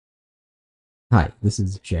Hi, this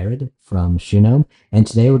is Jared from Shunom, and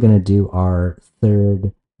today we're going to do our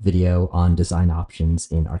third video on design options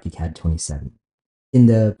in Archicad 27. In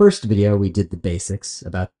the first video, we did the basics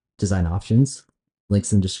about design options.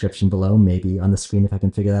 Links in the description below, maybe on the screen if I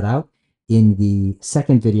can figure that out. In the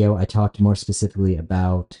second video, I talked more specifically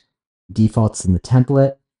about defaults in the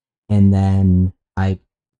template, and then I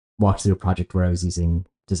walked through a project where I was using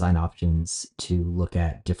design options to look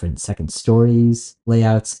at different second stories,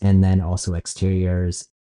 layouts, and then also exteriors.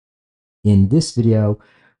 In this video,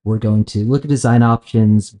 we're going to look at design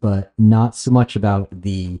options, but not so much about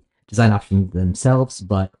the design options themselves,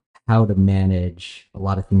 but how to manage a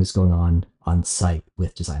lot of things going on site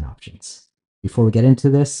with design options. Before we get into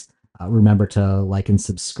this, remember to like and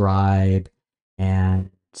subscribe and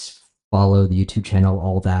follow the YouTube channel,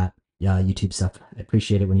 all that YouTube stuff. I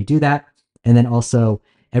appreciate it when you do that. And then also,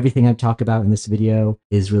 everything I talk about in this video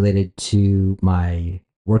is related to my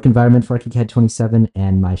work environment for Archicad 27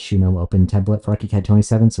 and my Shunom open template for Archicad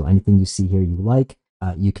 27. So anything you see here you like,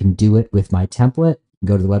 you can do it with my template.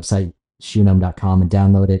 Go to the website shunom.com and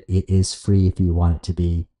download it. It is free if you want it to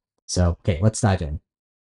be. So, okay, let's dive in.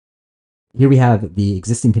 Here we have the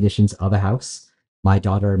existing conditions of a house. My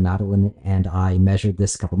daughter Madeline and I measured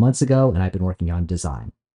this a couple months ago, and I've been working on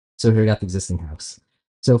design. So here we got the existing house.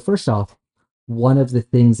 So first off, one of the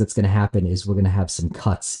things that's going to happen is we're going to have some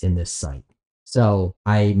cuts in this site. So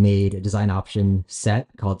I made a design option set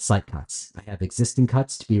called site cuts. I have existing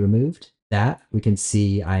cuts to be removed. That we can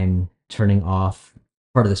see I'm turning off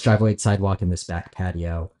part of this driveway sidewalk in this back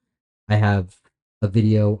patio. I have a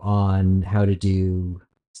video on how to do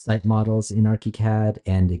site models in Archicad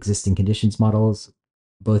and existing conditions models.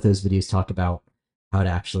 Both those videos talk about how to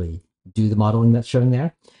actually do the modeling that's showing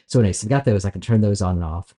there. So anyway, so we got those. I can turn those on and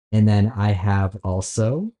off. And then I have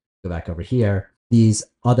also, go back over here, these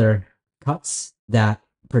other cuts that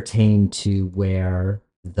pertain to where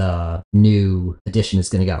the new addition is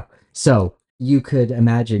going to go. So you could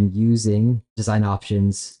imagine using design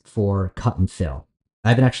options for cut and fill. I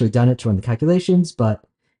haven't actually done it to run the calculations, but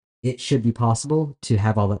it should be possible to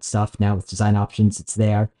have all that stuff now with design options. It's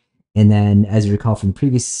there. And then, as you recall from the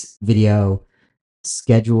previous video,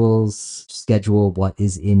 schedule what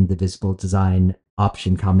is in the visible design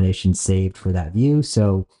option combination saved for that view.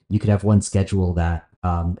 So you could have one schedule that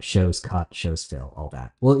shows cut, shows fill, all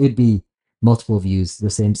that. Well, it'd be multiple views,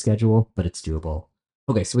 the same schedule, but it's doable.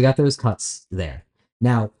 Okay, so we got those cuts there.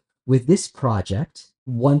 Now, with this project,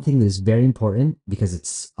 one thing that is very important because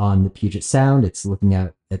it's on the Puget Sound, it's looking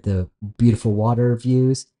at the beautiful water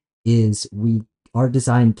views, is our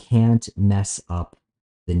design can't mess up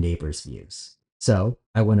the neighbor's views. So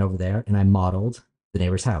I went over there and I modeled the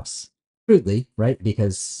neighbor's house. Crudely, right?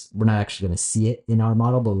 Because we're not actually going to see it in our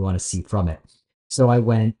model, but we want to see from it. So I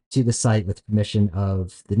went to the site with permission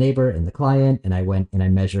of the neighbor and the client, and I went and I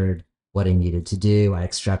measured what I needed to do. I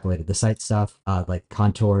extrapolated the site stuff, like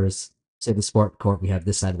contours. Say the sport court, we have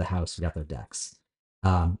this side of the house, we got their decks.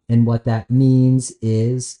 And what that means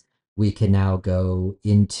is we can now go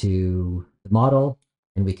into the model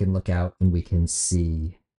and we can look out and we can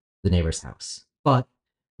see the neighbor's house. But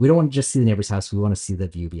we don't want to just see the neighbor's house, we want to see the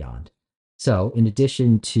view beyond. So in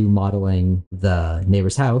addition to modeling the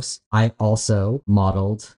neighbor's house, I also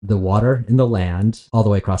modeled the water and the land all the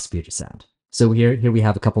way across the Puget Sound. So here we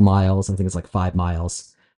have a couple miles, I think it's like 5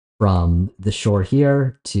 miles from the shore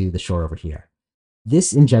here to the shore over here.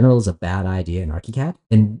 This in general is a bad idea in Archicad,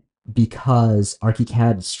 and because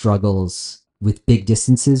Archicad struggles with big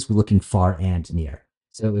distances, we're looking far and near.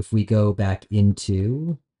 So if we go back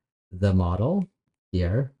into the model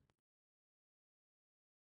here,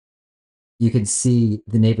 you can see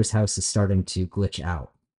the neighbor's house is starting to glitch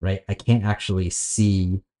out, right? I can't actually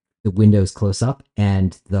see the windows close up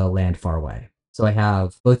and the land far away. So I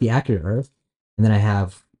have both the accurate Earth, and then I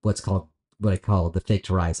have what I call the faked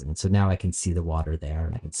horizon. So now I can see the water there,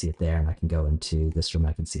 and I can see it there, and I can go into this room,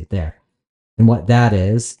 I can see it there. And what that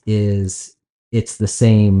is it's the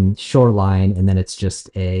same shoreline, and then it's just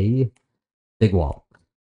a big wall.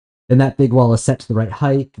 And that big wall is set to the right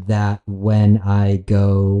height that when I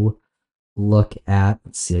go look at,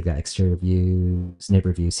 let's see, I've got exterior views,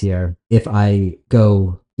 neighbor views here. If I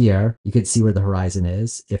go here, you can see where the horizon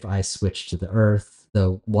is. If I switch to the Earth,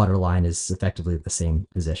 the water line is effectively the same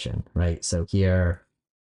position, right? So here,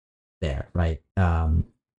 there, right?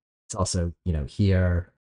 It's also,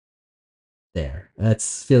 here, there.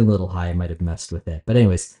 That's feeling a little high. I might have messed with it. But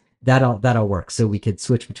anyways, that'll work. So we could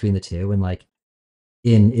switch between the two. And like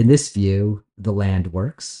in this view, the land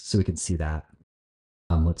works. So we can see that.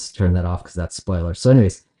 Let's turn that off because that's spoiler. So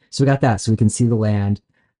anyways, so we got that. So we can see the land,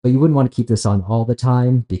 but you wouldn't want to keep this on all the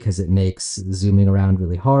time because it makes zooming around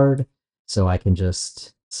really hard. So I can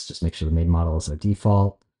let's just make sure the main model is our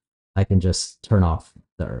default. I can just turn off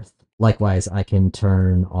the earth. Likewise, I can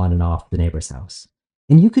turn on and off the neighbor's house.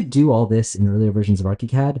 And you could do all this in earlier versions of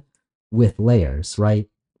Archicad with layers, right?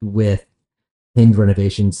 With pinned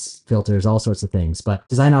renovations, filters, all sorts of things. But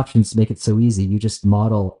design options make it so easy. You just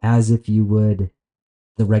model as if you would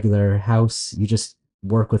the regular house. You just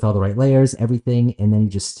work with all the right layers, everything, and then you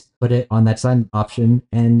just put it on that design option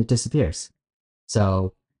and it disappears.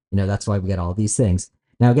 So, that's why we get all these things.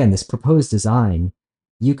 Now, again, this proposed design,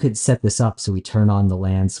 you could set this up so we turn on the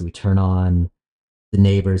land, so we turn on the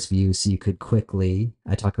neighbor's view, so you could quickly,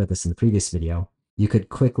 I talked about this in the previous video, you could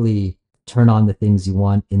quickly turn on the things you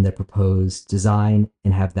want in the proposed design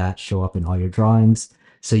and have that show up in all your drawings.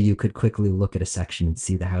 So you could quickly look at a section and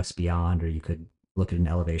see the house beyond, or you could look at an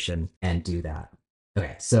elevation and do that.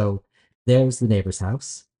 Okay, so there's the neighbor's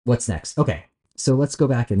house. What's next? Okay, so let's go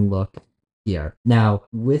back and look here. Now,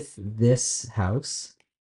 with this house,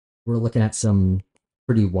 we're looking at some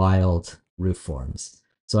pretty wild roof forms.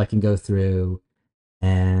 So I can go through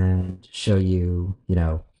and show you,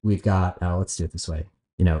 we've got, let's do it this way.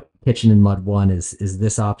 Kitchen in mud 1 is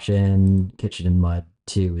this option, kitchen in mud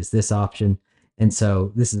 2 is this option. And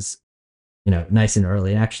so this is, nice and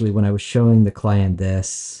early. And actually, when I was showing the client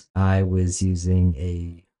this, I was using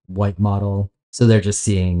a white model. So they're just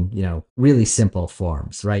seeing, really simple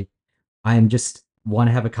forms, right? I'm just want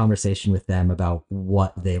to have a conversation with them about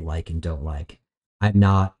what they like and don't like. I'm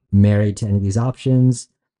not married to any of these options,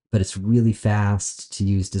 but it's really fast to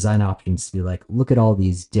use design options to be like, look at all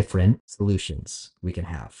these different solutions we can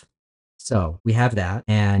have. So we have that.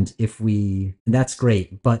 And that's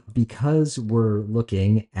great. But because we're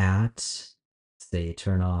looking at, say,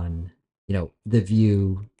 turn on, the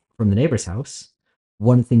view from the neighbor's house,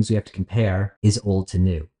 one of the things we have to compare is old to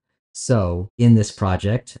new. So in this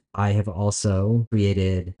project, I have also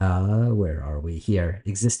created, where are we here?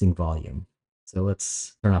 Existing volume. So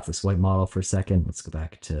let's turn off this white model for a second. Let's go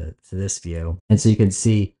back to this view. And so you can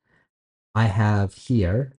see I have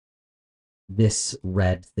here this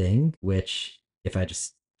red thing, which if I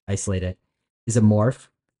just isolate it, is a morph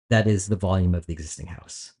that is the volume of the existing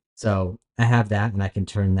house. So I have that and I can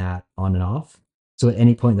turn that on and off. So at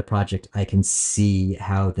any point in the project, I can see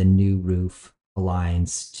how the new roof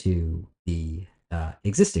aligns to the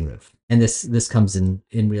existing roof. And this comes in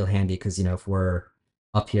real handy because, if we're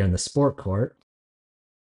up here in the sport court,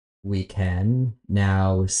 we can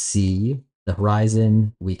now see the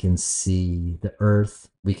horizon. We can see the earth.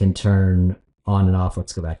 We can turn on and off.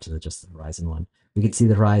 Let's go back to just the horizon one. We can see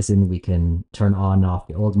the horizon. We can turn on and off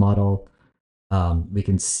the old model. We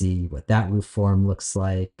can see what that roof form looks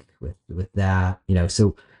like with that,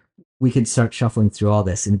 so we can start shuffling through all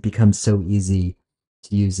this and it becomes so easy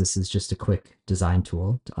to use this as just a quick design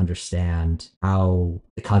tool to understand how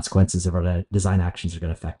the consequences of our design actions are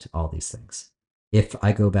going to affect all these things. If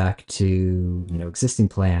I go back to, existing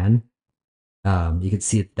plan, you can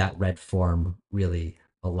see that red form really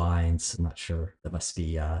aligns. I'm not sure. That must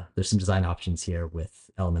be, there's some design options here with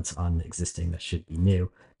elements on existing that should be new.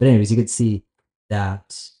 But anyways, you can see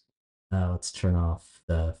that, let's turn off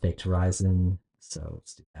the faked horizon. So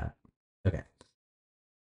let's do that. Okay.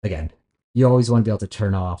 Again, you always want to be able to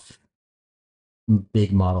turn off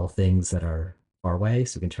big model things that are far away.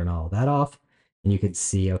 So we can turn all that off and you can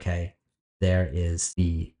see, okay, there is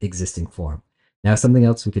the existing form. Now, something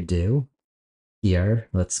else we could do here,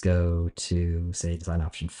 let's go to say design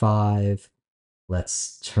option 5.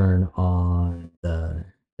 Let's turn on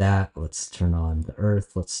let's turn on the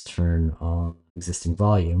earth. Let's turn on existing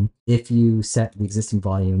volume. If you set the existing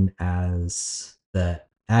volume as the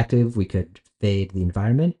active, we could fade the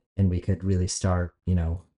environment and we could really start,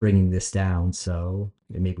 bringing this down. So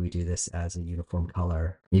maybe we do this as a uniform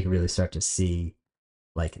color. You can really start to see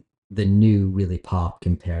like the new really pop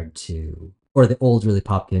compared to, or the old really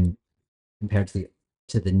pop compared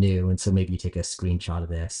to the new. And so maybe you take a screenshot of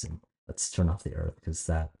this and let's turn off the earth because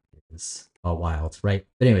that is all wild, right?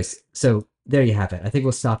 But anyways, so there you have it. I think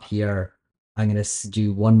we'll stop here. I'm going to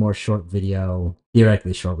do one more short video,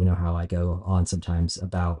 theoretically short. We know how I go on sometimes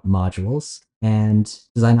about modules and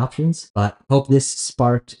design options, but hope this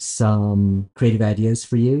sparked some creative ideas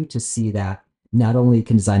for you to see that not only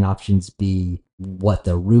can design options be what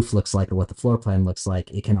the roof looks like or what the floor plan looks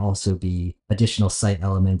like, it can also be additional site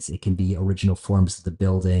elements. It can be original forms of the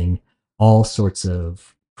building, all sorts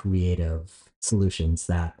of creative solutions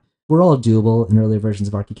that were all doable in earlier versions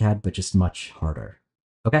of Archicad, but just much harder.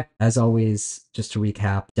 Okay, as always, just to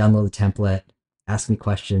recap, download the template, ask me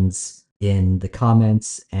questions in the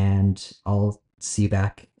comments, and I'll see you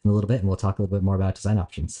back in a little bit and we'll talk a little bit more about design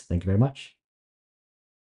options. Thank you very much.